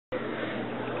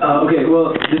Okay,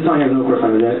 well, this song has no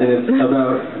correspondence with it, and it's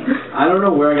about, I don't know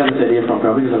where I got this idea from,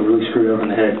 probably because I'm really screwed up in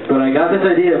the head, but I got this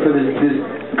idea for this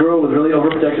girl with really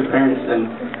overprotective parents, and,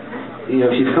 you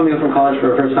know, she's coming up from college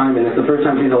for her first time, and it's the first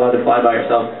time she's allowed to fly by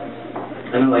herself.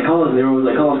 And they're like, they're always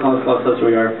like, call us, that's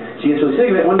where we are. She gets really sick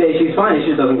of it. One day she's fine,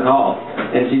 she just doesn't call.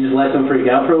 And she just lets him freak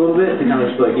out for a little bit to kind of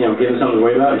just like, you know, give him something to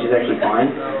worry about, and she's actually fine.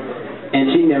 And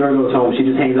she never goes home. She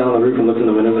just hangs out on the roof and looks in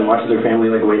the windows and watches her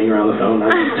family like waiting around the phone. I'm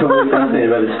just totally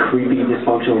fascinated by this creepy,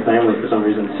 dysfunctional family for some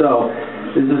reason. So,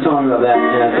 this is a song about that,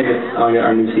 and I think it's on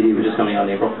our new CD, which is coming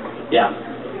out in April. Yeah.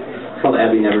 It's called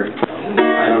Abby Never.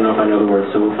 I don't know if I know the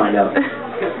words, so we'll find out.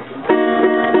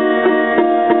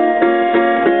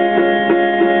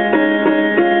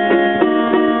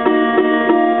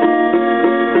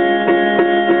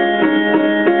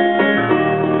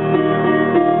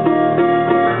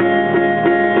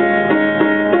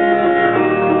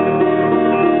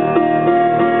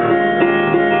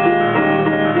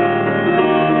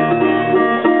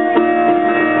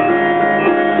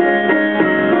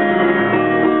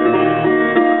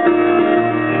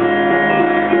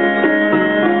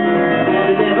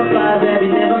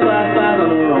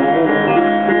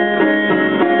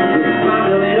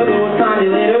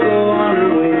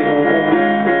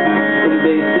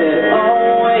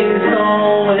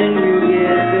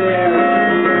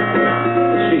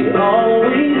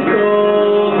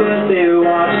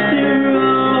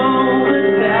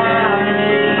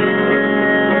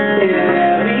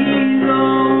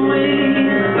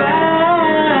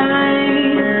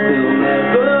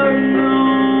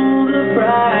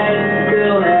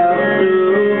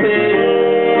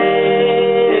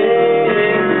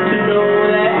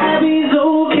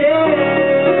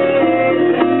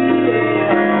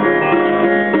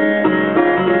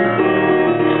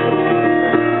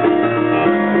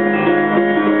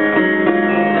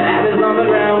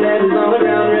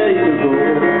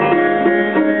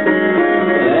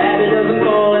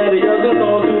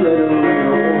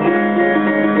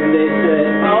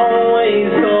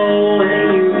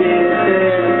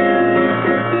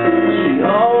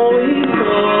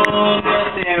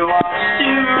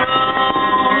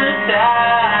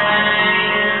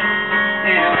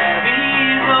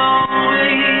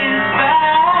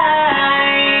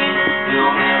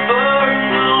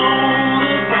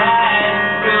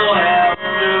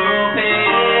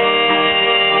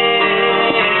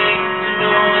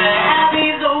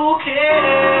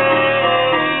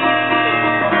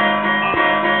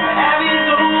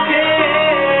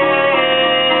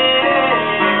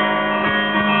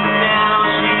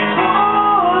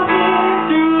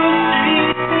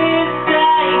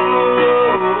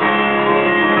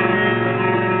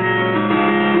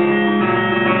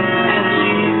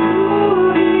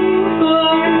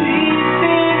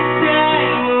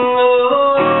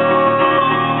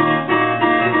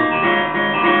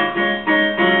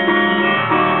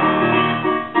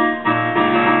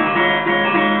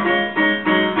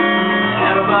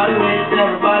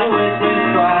 Everybody waits when it's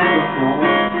crying before.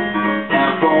 That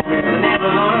phone is never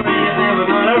gonna ring, it's never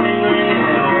gonna ring.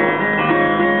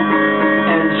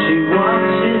 And she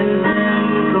watches them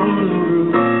from the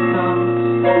rooftops,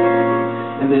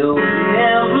 and they'll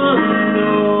never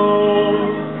know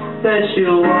that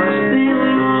she'll watch them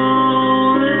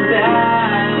all the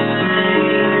time.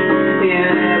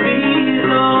 And Abby's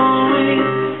always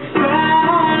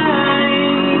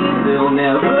crying. They'll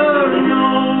never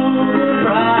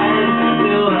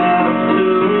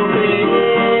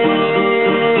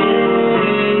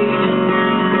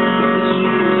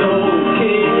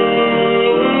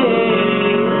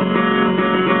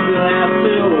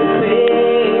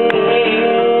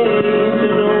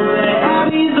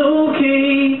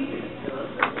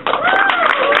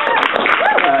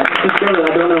I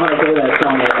don't know how to play that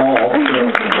song at all.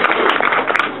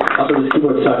 Also, this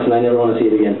keyboard sucks and I never want to see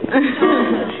it again.